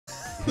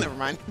Never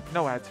mind.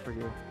 No ads for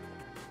you.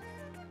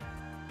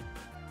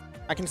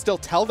 I can still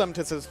tell them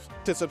to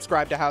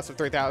subscribe to House of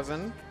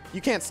 3000.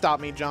 You can't stop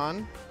me,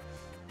 John.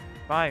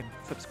 Fine.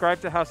 Subscribe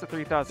to House of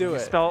 3000. Do You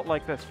it. spell it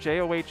like this.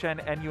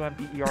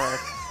 JOHNNUMBERS.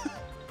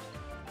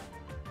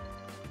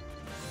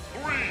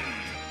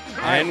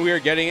 And we are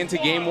getting into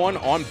game 1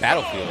 on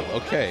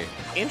Battlefield. Okay.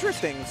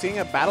 Interesting. Seeing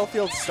a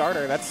Battlefield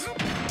starter. That's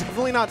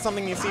definitely not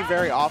something you see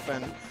very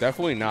often.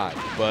 Definitely not,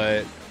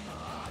 but...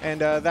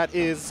 And that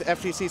is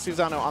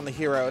Fgcsusanoo on the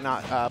hero,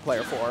 not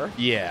player 4.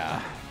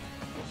 Yeah.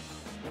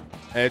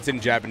 It's in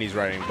Japanese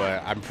writing,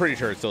 but I'm pretty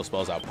sure it still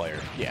spells out player.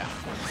 Yeah.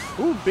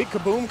 Ooh, big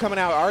Kaboom coming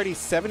out. Already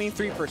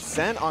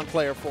 73% on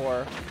player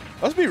 4.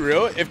 Let's be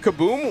real. If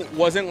Kaboom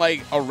wasn't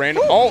like a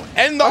random... Oh,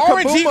 and the A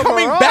RNG Kaboom of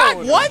coming our back.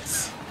 own.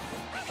 What?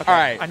 Okay, All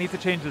right. I need to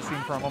change the scene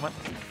for a moment.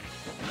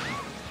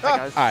 Ah. Hi,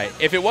 guys. All right.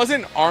 If it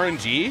wasn't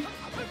RNG,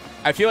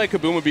 I feel like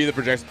Kaboom would be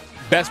the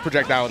best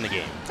projectile in the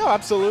game. Oh,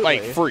 absolutely.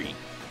 Like, free.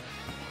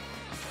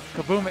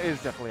 Kaboom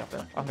is definitely up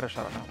there. I'm going to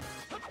shut it now.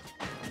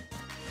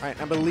 All right,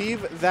 I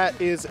believe that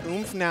is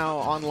Oomph now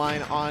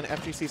online on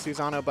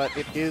Fgcsusanoo, but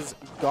it is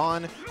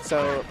gone.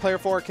 So player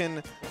 4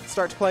 can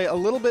start to play a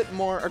little bit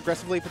more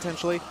aggressively,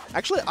 potentially.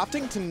 Actually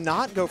opting to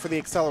not go for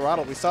the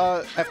Accelerado. We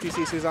saw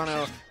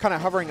Fgcsusanoo kind of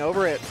hovering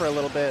over it for a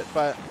little bit,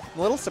 but I'm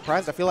a little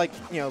surprised. I feel like,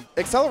 you know,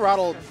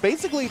 Accelerado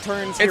basically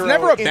turns It's Hero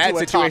never a into bad top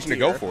situation to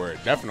go tier. for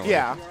it, definitely.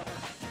 Yeah.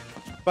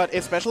 But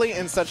especially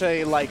in such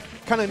a, like,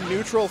 kind of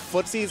neutral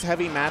footsies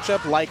heavy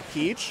matchup like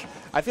Peach,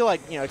 I feel like,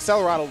 you know,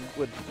 Accelerado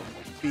would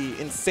be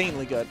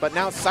insanely good. But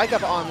now Psych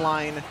Up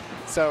online,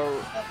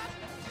 so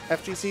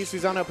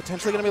Fgcsusanoo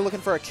potentially going to be looking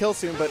for a kill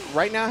soon, but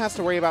right now has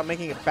to worry about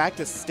making it back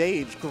to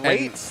stage.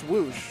 Great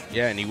swoosh.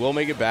 Yeah, and he will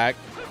make it back.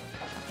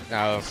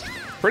 Now,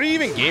 pretty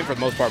even game for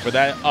the most part, but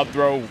that up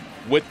throw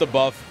with the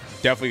buff,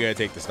 definitely going to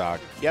take the stock.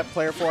 Yep,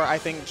 player 4, I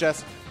think,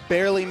 just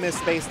barely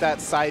misspaced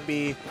that side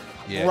B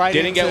Yeah, right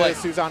didn't into get, like,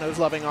 Susanoo's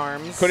loving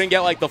arms. Couldn't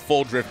get like the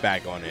full drift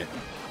back on it.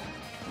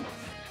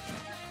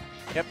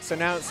 Yep, so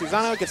now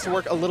Susanoo gets to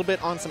work a little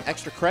bit on some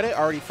extra credit,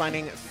 already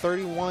finding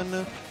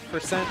 31%,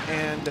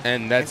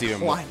 And that's even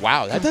more. climb.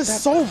 Wow, that does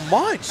That's- so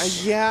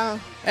much. Yeah,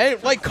 And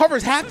it like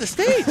covers half the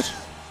stage.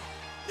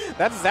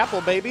 that's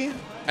Zapple, baby.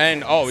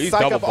 And oh, he's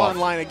Psych double Up buffed.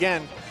 online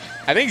again.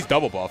 I think he's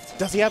double buffed.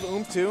 Does he have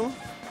Oomph too?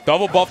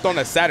 Double buffed on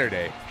a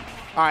Saturday.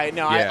 All right,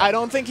 no, Yeah. I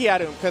don't think he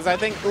had Oomph, because I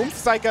think Oomph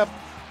Psych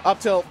Up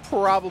tilt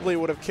probably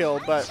would have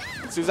killed, but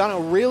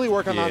Susanoo really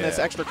working on this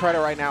Yeah. extra credit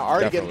right now.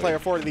 Already getting Definitely. player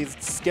 4 to these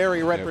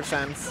scary red Yep.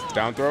 percents.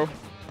 Down throw.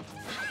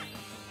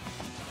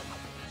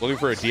 Looking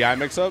for a DI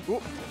mix-up.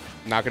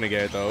 Not going to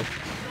get it, though.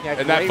 Yeah,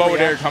 And that great forward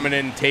air reaction. coming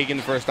in, taking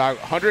the first stock.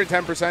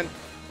 110%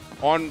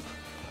 on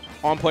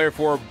player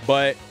 4,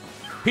 but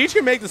Peach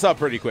can make this up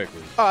pretty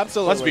quickly. Oh,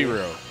 absolutely. Let's be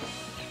real.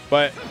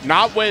 But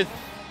not with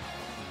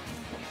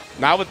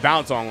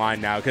bounce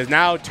online now, because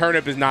now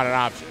turnip is not an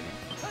option.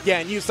 Yeah,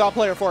 and you saw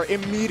player 4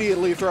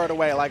 immediately throw it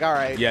away. Like, all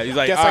right. Yeah, he's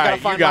like, guess all I gotta right,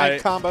 you find got my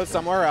it. combo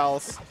somewhere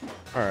else.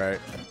 All right.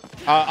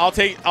 I'll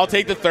take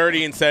the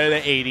 30 instead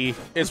of the 80.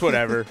 It's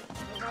whatever.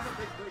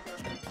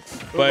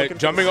 But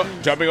jumping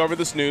over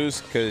the snooze,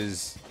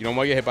 because you don't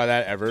want to get hit by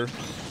that ever.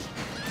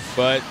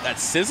 But that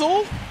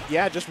sizzle?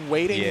 Yeah, just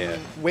waiting, Yeah.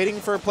 waiting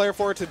for player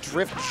 4 to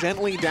drift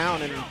gently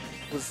down, and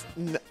was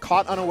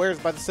caught unawares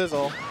by the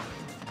sizzle.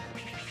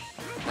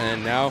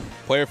 And now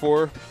player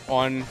 4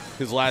 on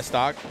his last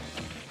stock.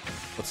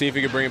 Let's see if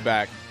he can bring it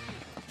back.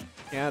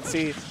 Yeah, let's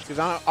see.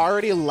 Susanoo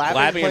already labbing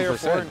Labbing in player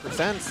 4 in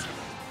percent. percents.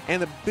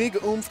 And the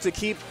big oomph to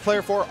keep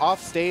player 4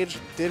 off stage.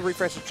 Did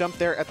refresh his jump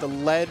there at the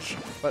ledge,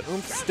 but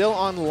oomph still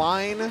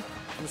online.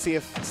 Let's see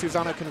if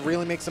Susanoo can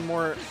really make some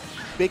more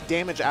big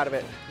damage out of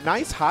it.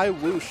 Nice high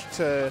whoosh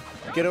to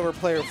get over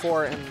player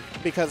 4, and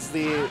because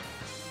the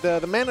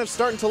mana's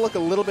starting to look a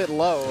little bit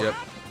low. Yep.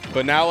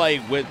 But now,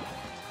 like, but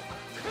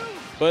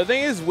the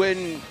thing is,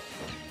 when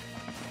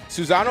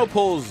Susanoo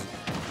pulls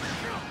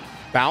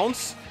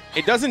bounce,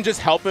 it doesn't just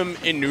help him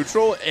in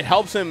neutral, it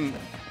helps him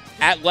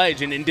at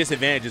ledge and in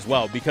disadvantage as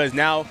well, because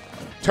now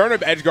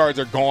turnip edge guards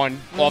are gone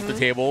off the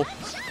table.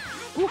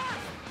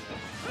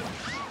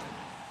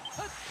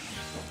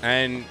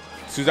 And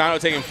Susanoo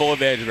taking full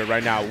advantage of it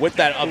right now with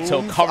that up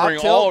tilt Oomph, covering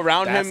up tilt. all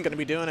around That's him. going to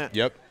be doing it.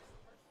 Yep.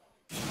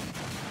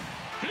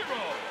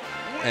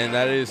 And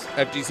that is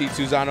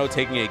Fgcsusanoo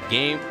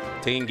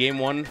taking game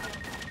 1.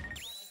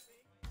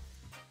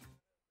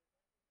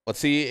 Let's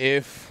see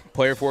if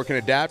player 4 can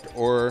adapt,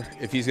 or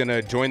if he's going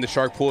to join the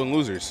shark pool and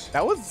losers.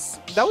 That was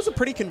a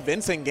pretty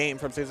convincing game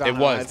from Susanoo. It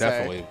was, I'd say.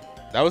 definitely.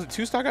 That was a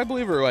 2-stock, I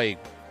believe, or like...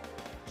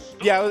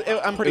 Yeah,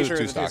 I'm pretty it was sure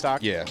it was a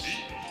 2-stock. Yeah.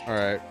 All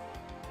right.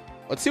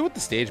 Let's see what the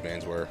stage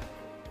bans were.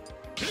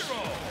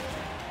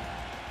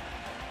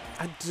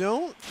 I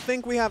don't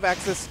think we have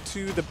access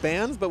to the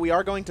bans, but we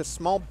are going to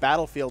small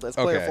battlefield as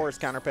player Okay. 4's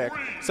counterpick.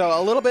 So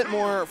a little bit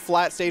more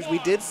flat stage. We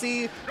did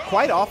see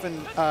quite often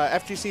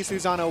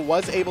Fgcsusanoo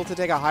was able to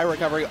take a high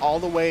recovery all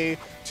the way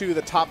to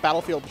the top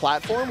battlefield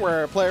platform,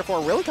 where player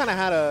 4 really kind of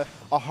had a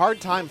hard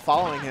time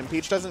following him.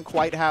 Peach doesn't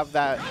quite have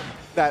that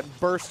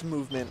burst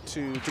movement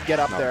to get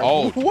up there.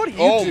 Oh, What are you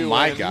doing? Oh,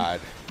 my God.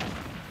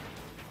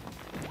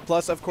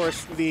 Plus, of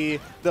course, the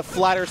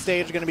flatter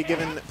stage going to be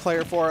giving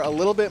player 4 a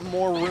little bit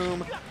more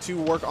room to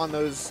work on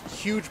those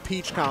huge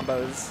peach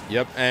combos.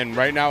 Yep, and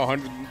right now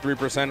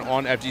 103%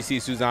 on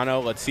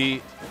Fgcsusanoo. Let's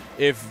see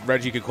if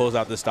Reggie could close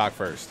out the stock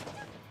first.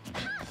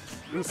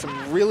 Ooh,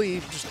 some really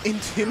just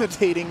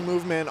intimidating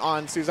movement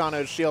on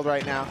Susanoo's shield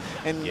right now.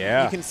 And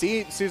you can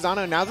see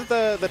Susanoo, now that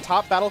the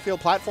top battlefield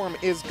platform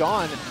is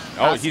gone.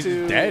 Oh, he's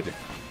dead.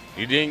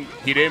 He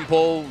didn't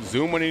pull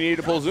Zoom when he needed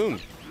to pull Zoom.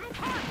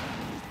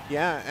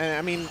 Yeah, and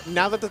I mean,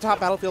 now that the top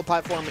battlefield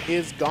platform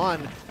is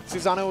gone,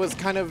 Susanoo was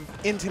kind of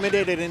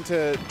intimidated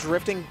into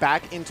drifting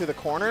back into the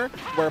corner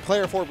where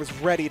player 4 was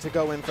ready to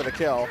go in for the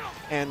kill.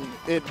 And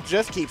it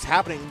just keeps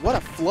happening. What a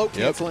float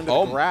cancel into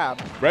the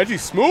grab.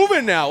 Reggie's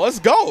moving now. Let's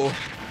go.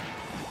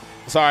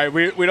 Sorry,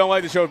 we don't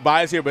like to show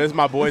bias here, but this is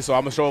my boy, so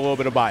I'm going to show a little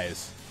bit of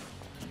bias.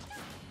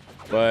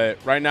 But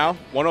right now,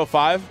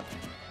 105.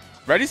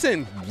 Reggie's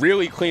sitting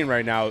really clean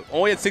right now.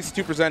 Only at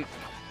 62%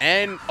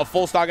 and a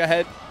full stock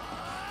ahead.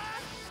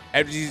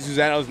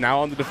 Fgcsusanoo is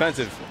now on the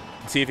defensive.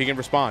 Let's see if he can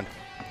respond.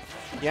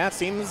 Yeah, it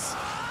seems,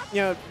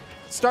 you know,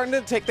 starting to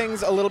take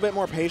things a little bit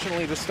more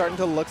patiently, just starting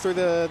to look through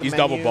the He's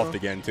menu. double buffed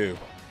again, too.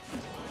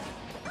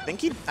 I think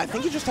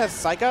he just has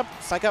Psych Up.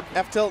 Psych Up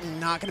F tilt,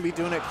 not going to be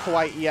doing it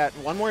quite yet.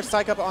 One more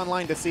Psych Up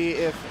online to see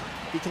if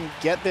he can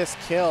get this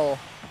kill.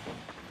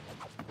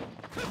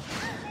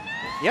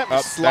 Yep,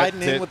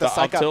 sliding in with the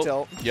Psych Up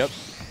tilt. Yep.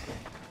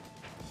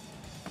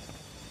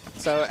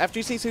 So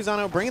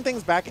Fgcsusanoo bringing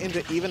things back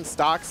into even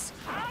stocks,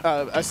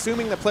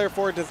 assuming that player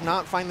 4 does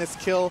not find this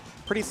kill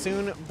pretty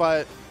soon,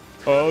 but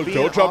oh,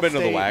 don't jump into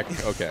the whack.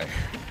 Okay.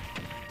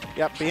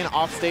 Yep, being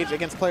off stage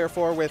against player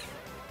 4 with,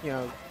 you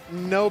know,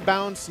 no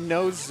bounce,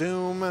 no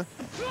zoom. All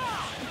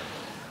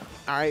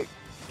right,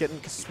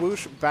 getting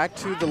swoosh back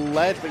to the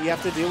ledge, but you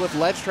have to deal with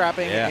ledge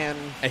trapping. Yeah.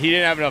 And he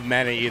didn't have enough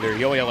mana either.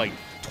 He only had like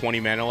 20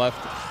 mana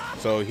left,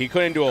 so he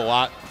couldn't do a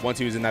lot once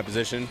he was in that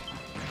position.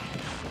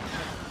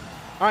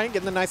 All right,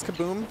 getting the nice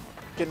kaboom,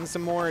 getting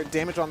some more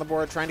damage on the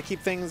board, trying to keep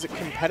things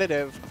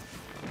competitive.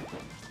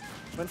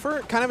 Went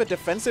for kind of a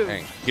defensive.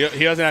 Dang.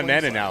 He doesn't have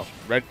mana now.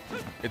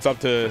 It's up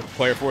to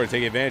player 4 to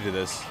take advantage of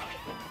this.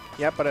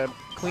 Yep, but a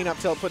clean-up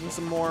tilt, putting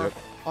some more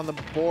on the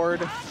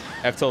board.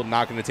 F-tilt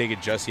not going to take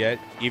it just yet,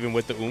 even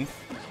with the oomph.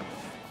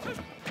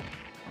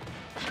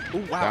 Ooh,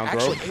 wow,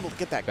 actually able to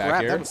get that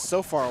grab. That was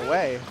so far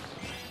away.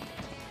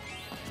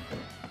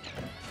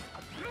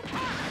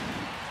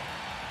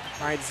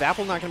 All right,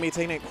 Zapple not going to be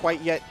taking it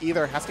quite yet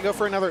either. Has to go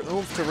for another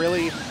oomph to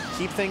really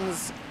keep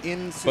things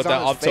in Susanoo's favor. But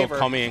that up tilt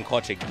coming in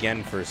clutch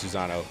again for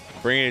Susanoo,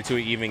 bringing it to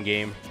an even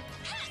game.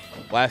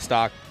 Last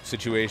stock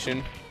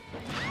situation.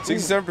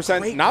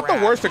 67%, not the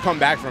worst to come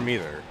back from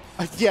either.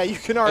 Yeah, you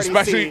can already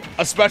see.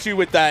 Especially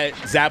with that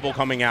Zapple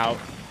coming out.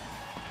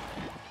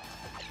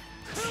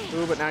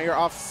 Ooh, but now you're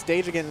off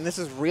stage again, and this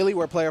is really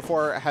where player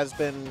 4 has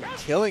been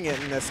killing it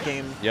in this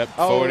game. Yep,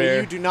 oh,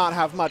 you do not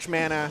have much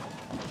mana.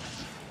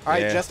 All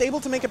right, just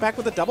able to make it back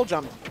with a double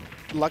jump.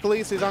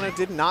 Luckily, Susanoo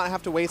did not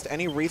have to waste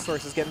any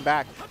resources getting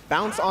back.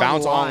 Bounce online.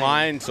 Bounce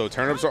online, so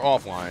turnips are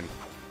offline.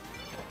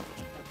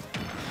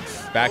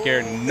 Back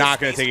air, not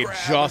going to take it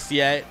just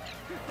yet.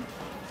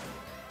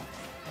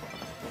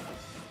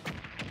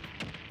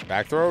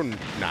 Back throw?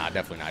 Nah,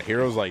 definitely not.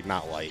 Hero's like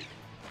not light.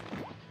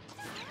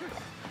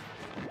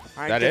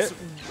 All right, that it?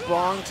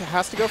 Wrong.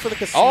 Has to go for the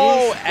Kasoosh.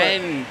 Oh,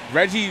 and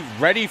Reggie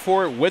ready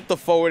for it with the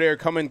forward air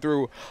coming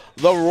through.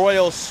 The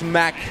royal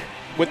smack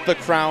with the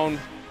crown.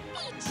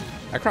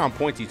 That crown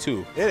pointy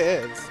too. It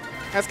is.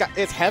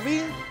 It's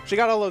heavy. She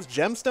got all those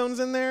gemstones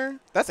in there.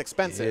 That's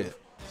expensive. Yeah.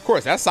 Of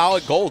course, that's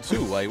solid gold too.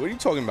 Like, what are you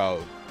talking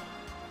about?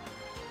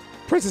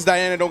 Princess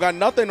Diana don't got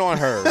nothing on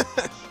her.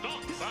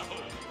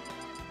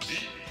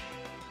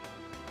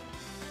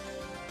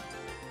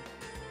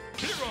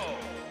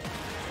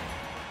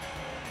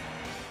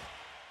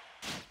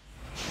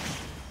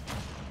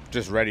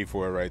 Just ready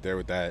for it right there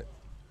with that.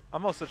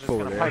 I'm also just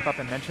going to pipe up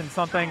and mention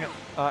something.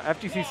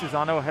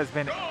 Fgcsusanoo has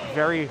been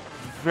very,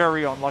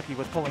 very unlucky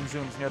with pulling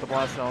zooms near the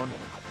blast zone.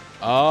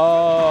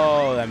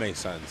 Oh, that makes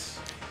sense.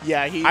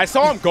 Yeah, I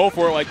saw him go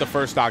for it like the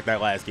first stock that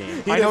last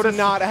game. He does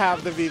not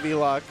have the VV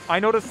luck. I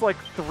noticed like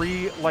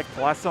 3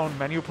 blast zone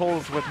menu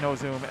pulls with no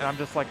zoom, and I'm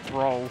just like,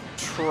 bro.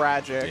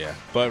 Tragic. Yeah,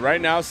 but right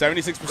now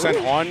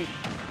 76% on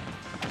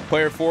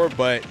player 4,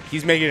 but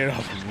he's making it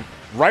up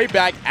right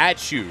back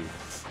at you.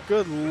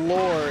 Good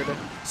lord.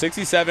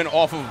 67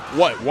 off of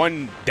what?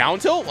 One down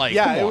tilt? Like,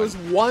 yeah, it was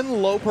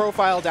one low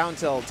profile down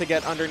tilt to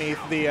get underneath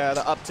the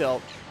up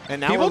tilt.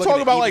 And now people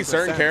talk about like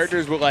certain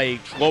characters with like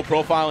low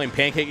profile and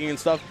pancaking and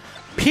stuff.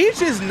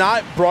 Peach is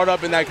not brought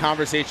up in that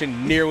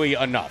conversation nearly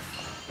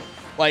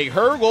enough. Like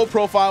her low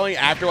profiling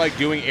after like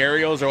doing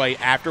aerials or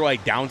like after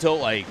like down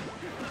tilt, like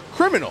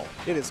criminal.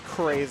 It is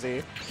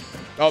crazy.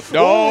 Oh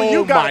no!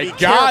 Ooh, my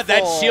God,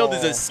 that shield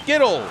is a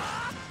skittle.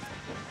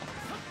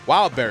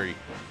 Wildberry.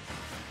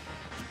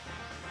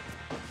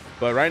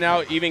 But right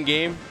now, even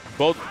game.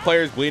 Both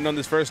players bleeding on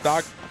this first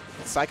stock.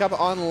 Psych Up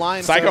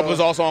online. Psych Up was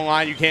also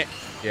online. You can't.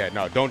 Yeah,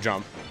 no, don't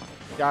jump.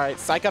 All right,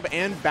 Psych Up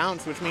and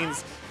bounce, which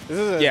means This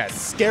is a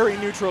scary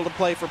neutral to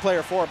play for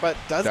player 4, but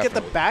does get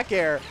the back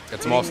air.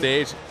 Get small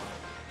stage.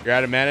 You're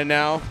out of mana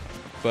now,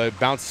 but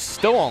bounce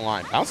still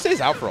online. Bounce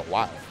stays out for a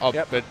while. Oh,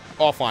 but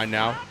offline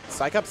now.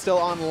 Psych Up still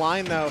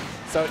online though.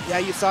 So yeah,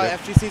 you saw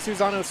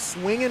Fgcsusanoo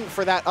swinging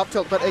for that up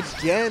tilt, but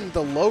again,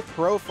 the low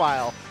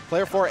profile.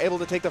 Player 4 able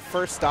to take the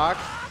first stock,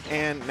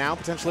 and now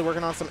potentially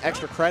working on some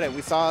extra credit.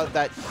 We saw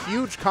that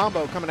huge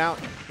combo coming out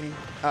in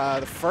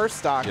the first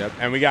stock. Yep,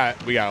 and we got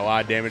a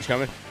lot of damage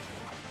coming.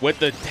 With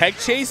the tech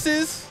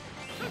chases,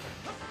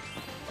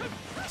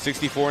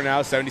 64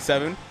 now,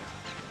 77.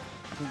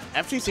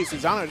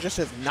 Fgcsusanoo just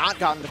has not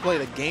gotten to play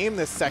the game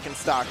this second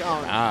stock.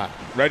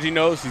 Reggie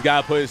knows he's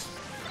got to put his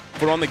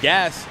foot on the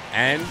gas,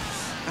 and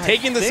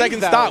taking the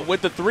second stock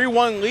with the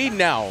 3-1 lead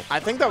now.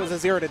 I think that was a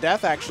 0 to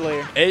death,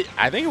 actually.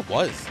 I think it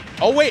was.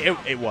 Oh, wait,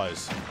 it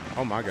was.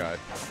 Oh, my God.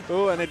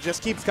 Ooh, and it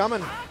just keeps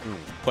coming.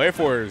 Player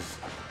 4 is...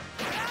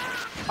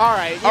 All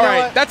right, all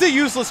right. That's a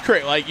useless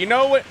crit. Like, you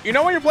know what? You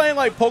know when you're playing,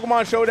 like,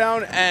 Pokemon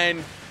Showdown,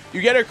 and you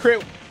get a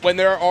crit when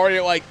they're already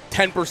at, like,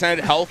 10%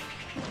 health?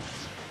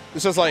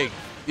 It's just like,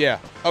 yeah,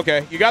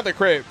 okay, you got the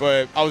crit,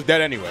 but I was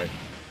dead anyway.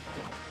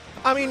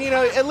 I mean, you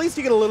know, at least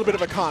you get a little bit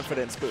of a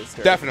confidence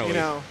booster. Definitely. You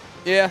know?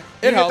 Yeah,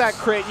 you get that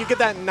crit, you get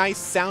that nice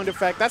sound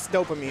effect. That's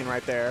dopamine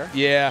right there.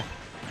 Yeah.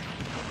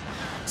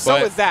 So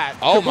is that.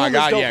 Oh Kaboom my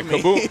God, yeah.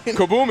 Kaboom,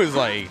 Kaboom is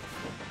like,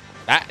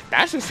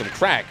 that's just some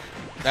crack.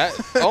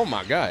 Oh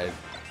my God.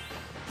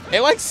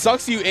 It like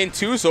sucks you in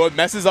too, so it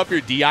messes up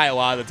your DI a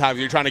lot of the times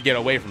you're trying to get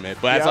away from it.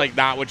 But that's like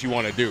not what you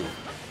want to do.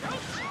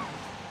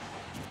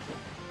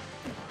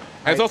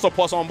 And it's also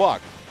plus on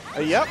block.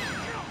 Yep.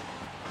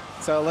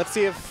 So let's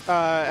see if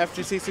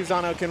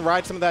Fgcsusanoo can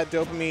ride some of that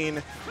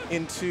dopamine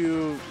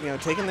into, you know,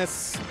 taking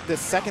this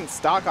second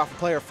stock off of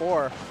player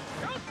 4.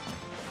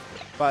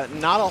 But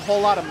not a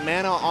whole lot of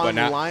mana on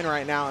the line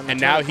right now. And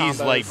now he's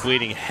like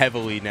bleeding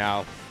heavily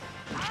now.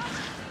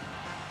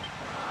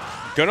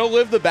 Gonna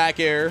live the back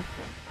air.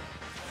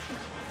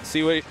 Let's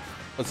see what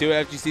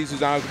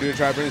Fgcsusanoo can do to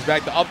try to bring this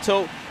back. The up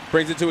tilt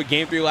brings it to a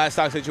game 3 last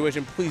stock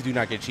situation. Please do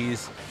not get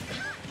cheese.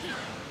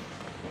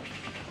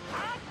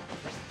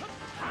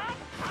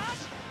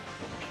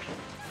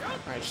 All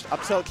right, just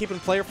up tilt keeping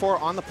player 4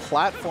 on the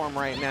platform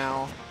right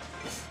now.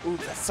 Ooh,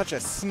 that's such a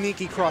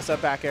sneaky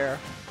cross-up back air.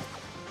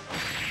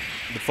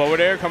 The forward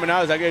air coming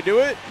out, is that going to do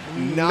it?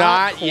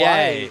 Not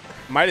yet.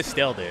 Might have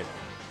stalled it.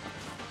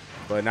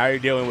 But now you're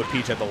dealing with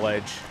Peach at the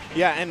ledge.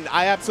 Yeah, and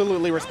I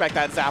absolutely respect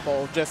that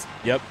Zapple. Just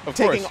of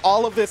taking course.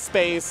 all of this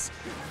space.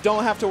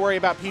 Don't have to worry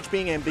about Peach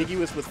being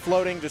ambiguous with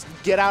floating. Just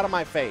get out of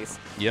my face.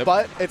 Yep.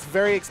 But it's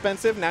very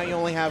expensive. Now you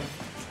only have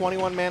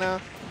 21 mana.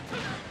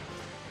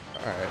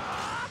 All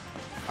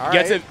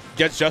right.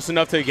 Gets just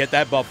enough to get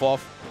that buff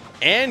off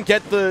and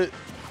get the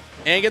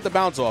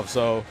bounce off.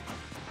 So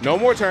no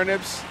more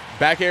turnips.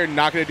 Back air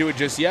not going to do it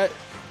just yet.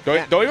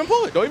 Don't even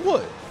pull it. Don't even pull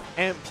it.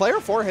 And player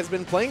 4 has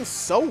been playing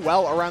so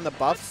well around the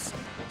buffs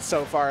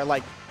so far.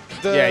 Like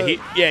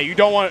you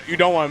don't want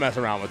to mess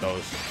around with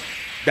those.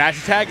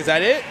 Dash attack, is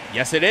that it?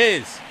 Yes, it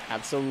is.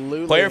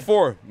 Absolutely. Player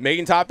 4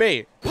 making top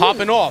 8,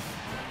 popping off.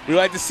 We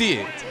like to see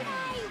it.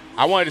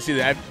 I wanted to see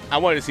that. I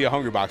wanted to see a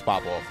Hungry Box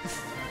pop off.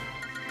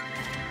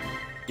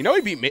 You know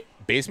he beat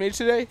Base Mage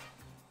today?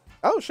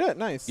 Oh shit,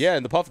 nice. Yeah,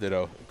 and the Puff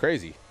Ditto.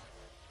 Crazy.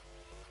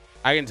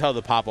 I can tell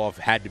the pop off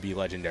had to be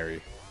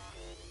legendary,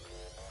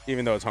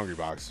 even though it's Hungry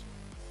Box.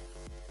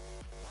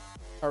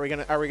 Are we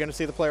gonna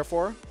see the player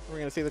 4? Are we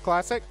gonna see the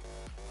classic?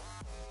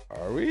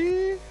 Are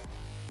we?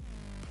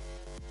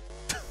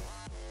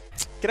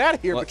 Get out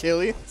of here,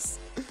 Weeklies.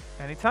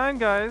 Anytime,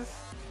 guys.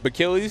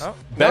 Weeklies,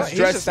 best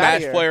dressed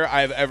Smash player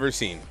I've ever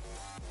seen.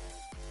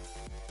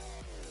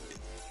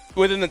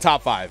 Within the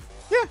top 5.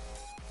 Yeah.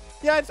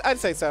 Yeah, I'd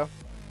say so.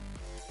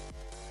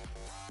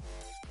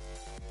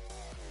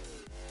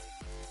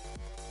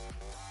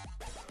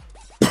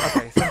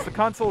 Okay, since the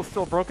console is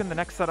still broken, the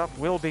next setup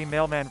will be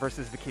Mailman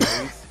versus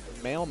Weeklies.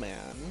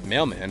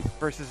 Mailman.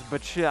 Versus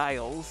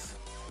Bachiles.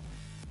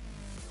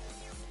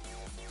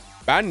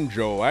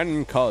 Banjo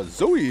and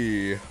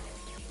Kazooie.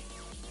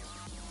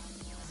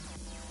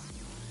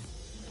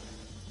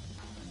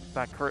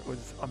 That crit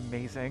was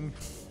amazing.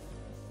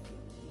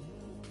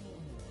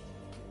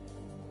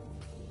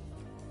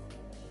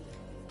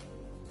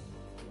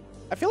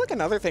 I feel like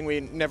another thing we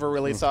never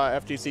really saw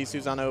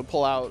Fgcsusanoo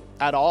pull out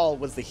at all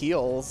was the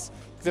heals.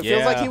 Because it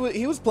feels like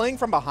he was playing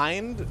from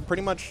behind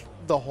pretty much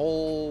the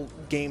whole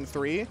game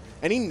 3,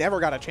 and he never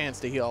got a chance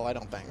to heal, I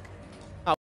don't think.